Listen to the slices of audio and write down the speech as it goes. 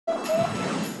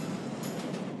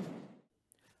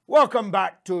Welcome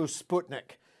back to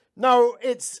Sputnik. Now,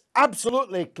 it's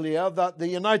absolutely clear that the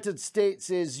United States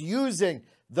is using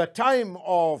the time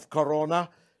of Corona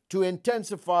to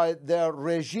intensify their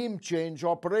regime change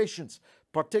operations,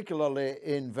 particularly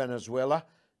in Venezuela,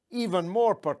 even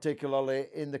more particularly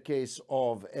in the case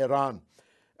of Iran.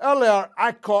 Earlier,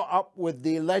 I caught up with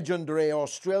the legendary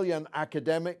Australian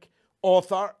academic,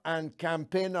 author and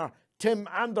campaigner Tim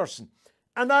Anderson,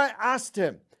 and I asked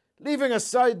him, leaving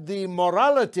aside the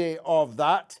morality of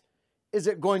that, is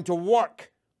it going to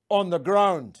work on the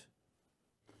ground?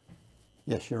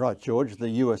 Yes, you're right, George. The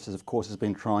US, of course, has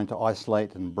been trying to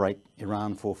isolate and break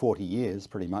Iran for 40 years,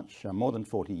 pretty much, more than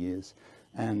 40 years.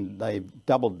 And they've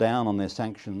doubled down on their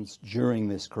sanctions during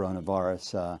this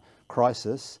coronavirus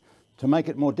crisis to make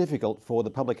it more difficult for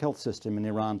the public health system in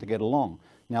Iran to get along.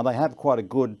 Now, they have quite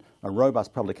a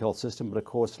robust public health system, but of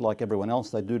course, like everyone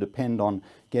else, they do depend on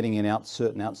getting in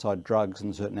certain outside drugs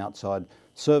and certain outside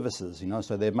services,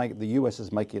 so the US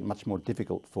is making it much more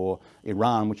difficult for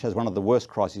Iran, which has one of the worst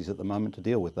crises at the moment, to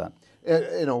deal with that.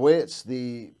 In a way, it's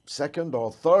the second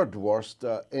or third worst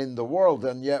in the world,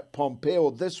 and yet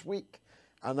Pompeo this week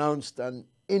announced an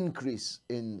increase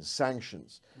in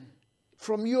sanctions.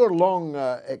 From your long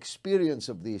experience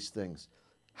of these things,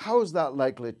 how is that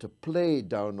likely to play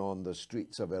down on the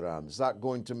streets of Iran? Is that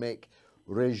going to make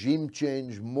regime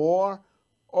change more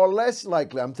or less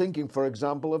likely? I'm thinking, for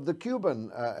example, of the Cuban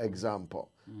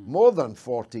example. More than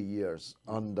 40 years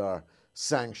under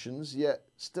sanctions, yet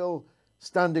still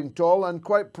standing tall and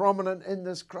quite prominent in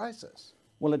this crisis.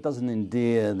 Well, it doesn't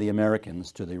endear the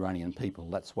Americans to the Iranian people,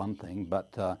 that's one thing,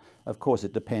 but of course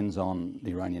it depends on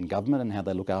the Iranian government and how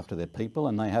they look after their people,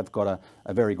 and they have got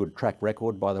a very good track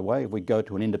record, by the way. If we go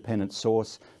to an independent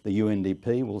source, the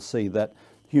UNDP, we'll see that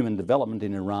human development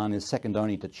in Iran is second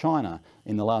only to China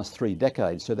in the last 3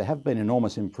 decades. So there have been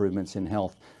enormous improvements in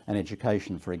health and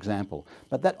education, for example.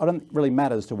 But that I don't really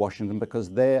matters to Washington,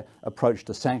 because their approach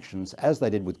to sanctions, as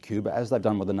they did with Cuba, as they've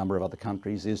done with a number of other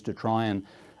countries, is to try and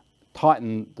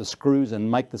tighten the screws and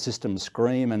make the system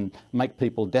scream and make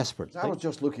people desperate. I was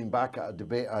just looking back at a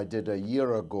debate I did a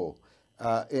year ago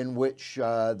in which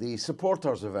the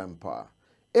supporters of empire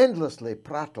endlessly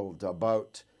prattled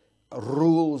about a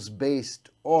rules-based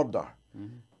order.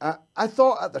 I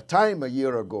thought at the time a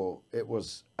year ago it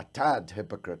was a tad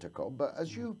hypocritical, but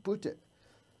as you put it,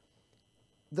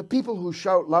 the people who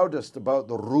shout loudest about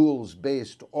the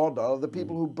rules-based order are the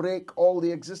people who break all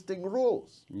the existing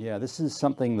rules. Yeah, this is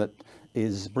something that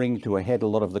is bringing to a head a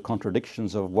lot of the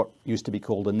contradictions of what used to be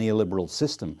called a neoliberal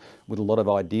system, with a lot of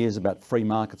ideas about free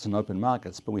markets and open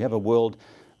markets. But we have a world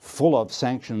full of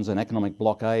sanctions and economic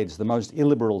blockades, the most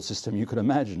illiberal system you could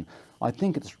imagine. I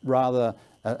think it's rather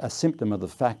a symptom of the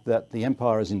fact that the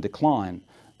empire is in decline,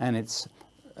 and it's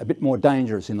a bit more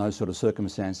dangerous in those sort of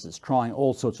circumstances. It's trying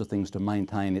all sorts of things to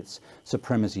maintain its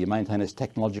supremacy, maintain its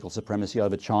technological supremacy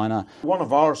over China. One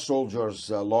of our soldiers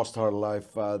lost her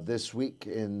life this week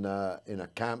in a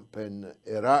camp in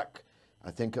Iraq. I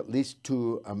think at least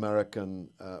 2 American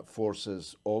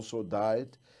forces also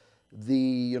died. The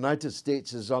United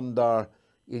States is under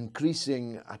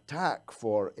increasing attack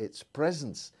for its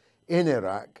presence in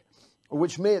Iraq,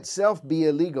 which may itself be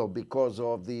illegal because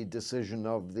of the decision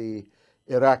of the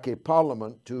Iraqi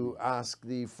parliament to ask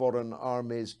the foreign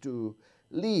armies to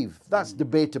leave. That's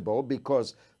debatable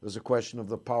because there's a question of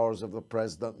the powers of the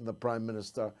president and the prime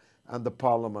minister and the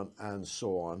parliament and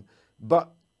so on.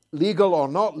 But legal or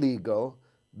not legal,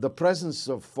 the presence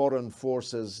of foreign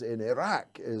forces in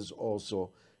Iraq is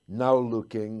also now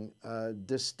looking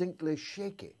distinctly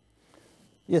shaky.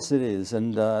 Yes, it is,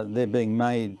 and it's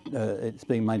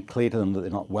being made clear to them that they're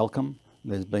not welcome.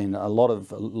 There's been a lot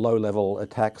of low-level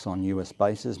attacks on US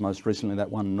bases, most recently that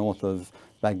one north of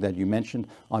Baghdad you mentioned.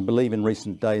 I believe in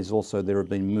recent days also there have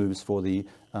been moves for the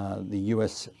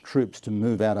US troops to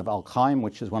move out of Al-Qaim,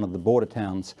 which is one of the border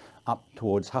towns, up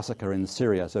towards Hasaka in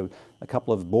Syria. So a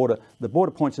couple of the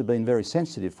border points have been very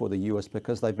sensitive for the US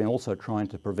because they've been also trying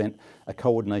to prevent a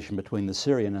coordination between the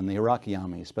Syrian and the Iraqi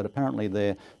armies. But apparently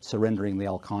they're surrendering the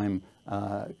Al-Qaim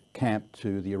camp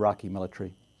to the Iraqi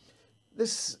military.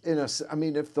 This, I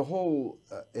mean, if the whole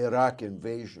Iraq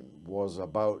invasion was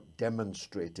about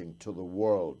demonstrating to the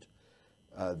world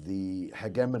the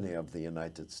hegemony of the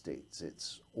United States,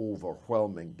 its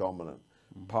overwhelming dominant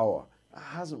power, it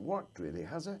hasn't worked really,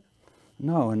 has it?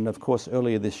 No, and of course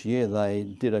earlier this year they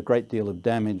did a great deal of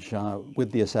damage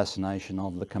with the assassination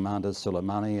of the commanders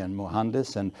Soleimani and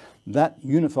Mohandes, and that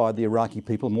unified the Iraqi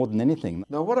people more than anything.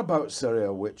 Now, what about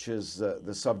Syria, which is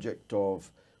the subject of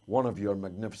one of your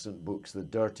magnificent books, The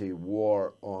Dirty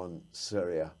War on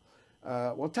Syria?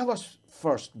 Well, tell us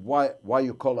first why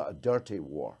you call it a dirty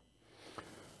war.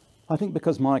 I think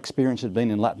because my experience had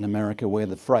been in Latin America, where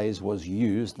the phrase was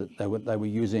used, that they were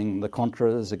using the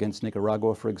Contras against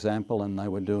Nicaragua, for example, and they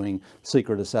were doing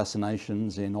secret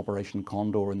assassinations in Operation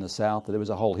Condor in the south. There was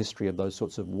a whole history of those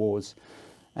sorts of wars.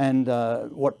 And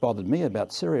what bothered me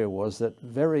about Syria was that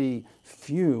very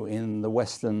few in the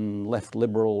Western left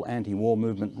liberal anti-war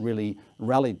movement really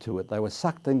rallied to it. They were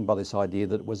sucked in by this idea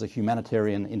that it was a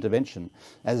humanitarian intervention,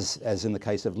 as in the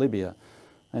case of Libya.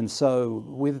 And so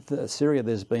with Syria,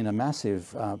 there's been a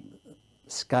massive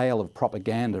scale of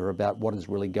propaganda about what is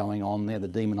really going on there, the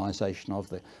demonisation of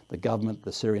the government,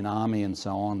 the Syrian army and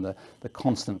so on, the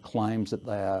constant claims that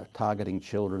they are targeting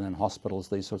children in hospitals,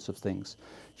 these sorts of things.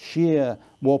 Sheer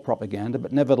war propaganda,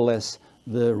 but nevertheless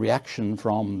the reaction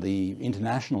from the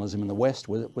internationalism in the West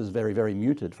was very, very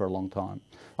muted for a long time.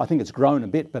 I think it's grown a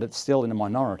bit, but it's still in a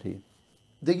minority.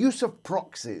 The use of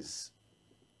proxies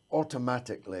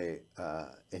automatically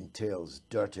entails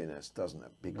dirtiness, doesn't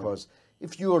it? Because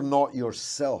if you are not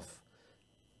yourself,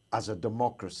 as a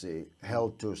democracy,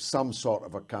 held to some sort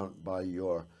of account by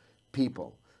your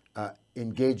people,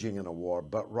 engaging in a war,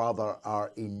 but rather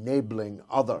are enabling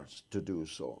others to do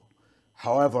so,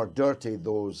 however dirty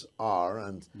those are,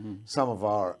 and some of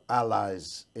our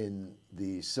allies in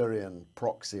the Syrian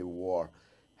proxy war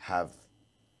have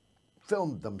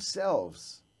filmed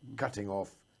themselves cutting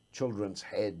off children's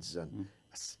heads and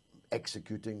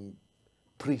executing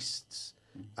priests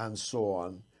and so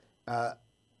on.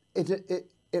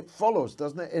 It follows,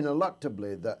 doesn't it,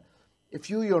 ineluctably, that if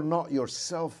you're not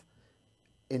yourself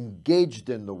engaged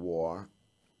in the war,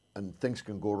 and things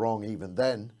can go wrong even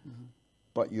then,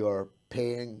 but you're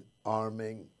paying,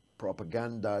 arming,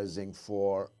 propagandizing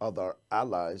for other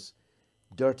allies,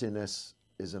 dirtiness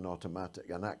is an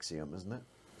axiom, isn't it?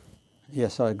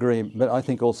 Yes, I agree. But I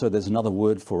think also there's another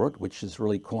word for it, which is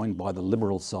really coined by the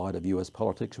liberal side of US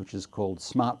politics, which is called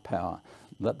smart power,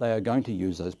 that they are going to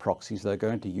use those proxies, they're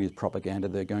going to use propaganda,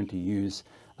 they're going to use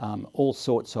all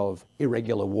sorts of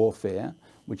irregular warfare,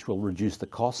 which will reduce the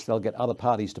cost. They'll get other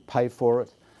parties to pay for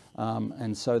it.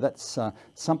 And so that's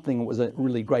something that was a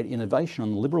really great innovation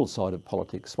on the liberal side of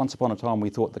politics. Once upon a time we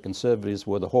thought the Conservatives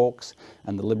were the hawks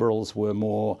and the Liberals were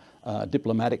more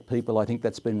diplomatic people. I think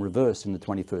that's been reversed in the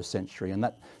 21st century, and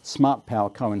that smart power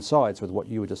coincides with what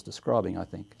you were just describing, I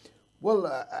think.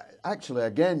 Well, actually,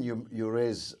 again, you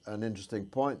raise an interesting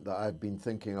point that I've been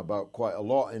thinking about quite a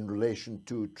lot in relation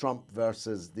to Trump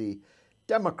versus the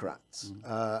Democrats.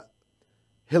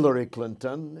 Hillary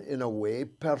Clinton, in a way,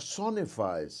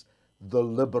 personifies the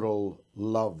liberal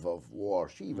love of war.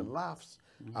 She even laughs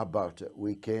about it.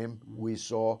 We came, we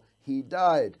saw, he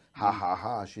died. Ha ha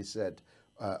ha, she said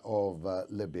of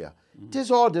Libya. It is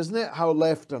odd, isn't it, how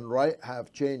left and right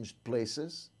have changed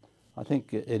places? I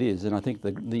think it is, and I think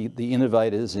the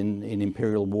innovators in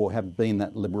imperial war have been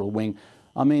that liberal wing.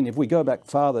 I mean, if we go back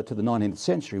farther to the 19th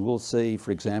century, we'll see,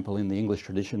 for example, in the English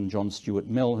tradition, John Stuart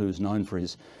Mill, who's known for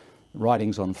his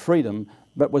writings on freedom,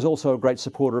 but was also a great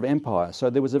supporter of empire. So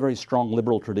there was a very strong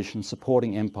liberal tradition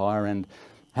supporting empire and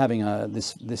having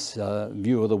this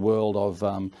view of the world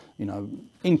of,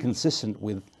 inconsistent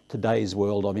with today's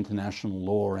world of international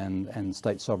law and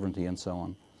state sovereignty and so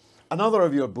on. Another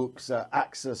of your books,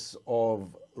 Axis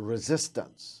of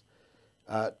Resistance,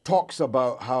 talks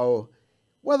about how,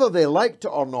 whether they liked it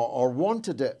or not, or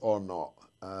wanted it or not,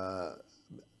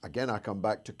 again, I come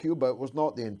back to Cuba, it was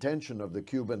not the intention of the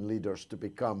Cuban leaders to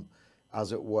become,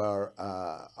 as it were,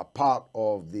 a part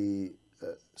of the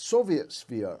Soviet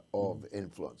sphere of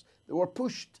influence. They were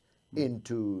pushed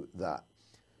into that.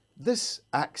 This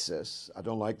axis, I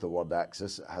don't like the word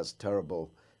axis, it has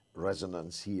terrible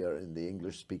resonance here in the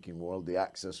English-speaking world. The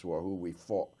Axis were who we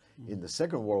fought in the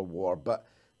Second World War, but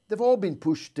they've all been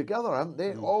pushed together, haven't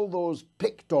they? All those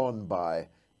picked on by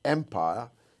empire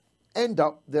end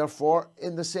up, therefore,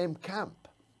 in the same camp.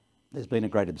 There's been a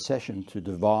great obsession to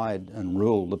divide and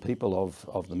rule the people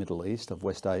of the Middle East, of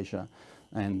West Asia,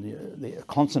 and the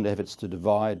constant efforts to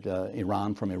divide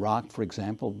Iran from Iraq, for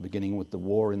example, beginning with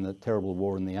the terrible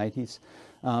war in the 80s.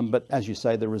 But as you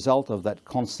say, the result of that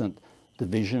constant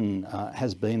division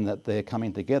has been that they're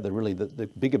coming together. Really, the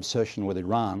big obsession with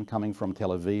Iran, coming from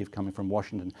Tel Aviv, coming from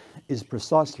Washington, is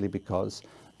precisely because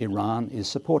Iran is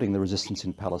supporting the resistance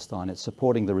in Palestine, it's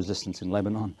supporting the resistance in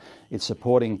Lebanon, it's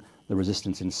supporting the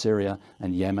resistance in Syria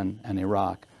and Yemen and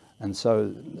Iraq. And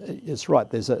so it's right,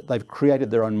 they've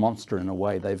created their own monster in a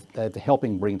way. They're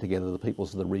helping bring together the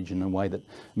peoples of the region in a way that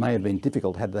may have been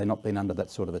difficult had they not been under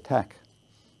that sort of attack.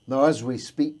 Now, as we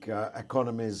speak,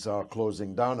 economies are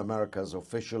closing down. America is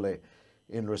officially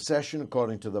in recession,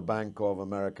 according to the Bank of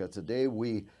America today.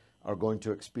 We are going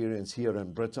to experience here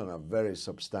in Britain a very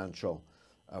substantial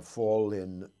a fall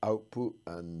in output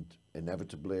and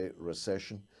inevitably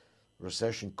recession.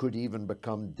 Recession could even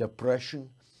become depression.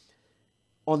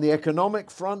 On the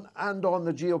economic front and on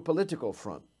the geopolitical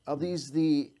front, are these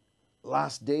the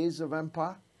last days of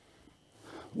empire?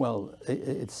 Well,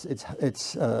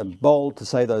 it's bold to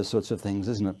say those sorts of things,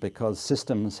 isn't it? Because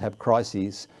systems have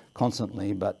crises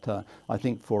constantly, but I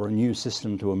think for a new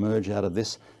system to emerge out of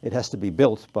this, it has to be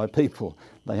built by people.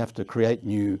 They have to create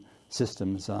new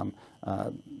systems.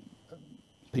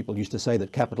 People used to say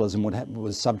that capitalism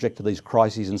was subject to these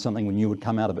crises and something new would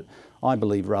come out of it. I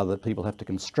believe rather that people have to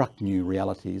construct new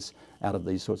realities out of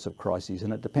these sorts of crises,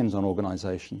 and it depends on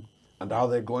organisation. And are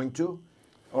they going to?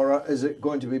 Or is it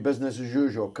going to be business as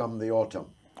usual come the autumn?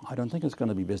 I don't think it's going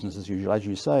to be business as usual. As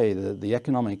you say, the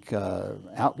economic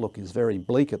outlook is very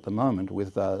bleak at the moment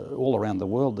with all around the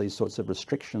world these sorts of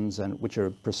restrictions, and which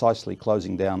are precisely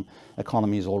closing down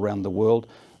economies all around the world.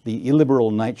 The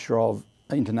illiberal nature of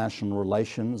international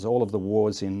relations, all of the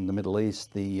wars in the Middle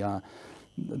East, the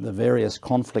various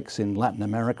conflicts in Latin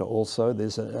America also.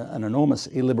 There's an enormous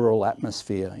illiberal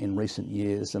atmosphere in recent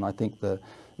years, and I think the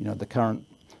current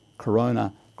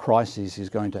corona crisis is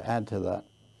going to add to that.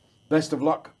 Best of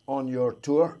luck on your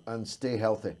tour and stay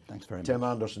healthy. Thanks very much. Tim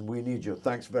Anderson, we need you.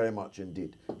 Thanks very much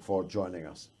indeed for joining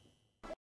us.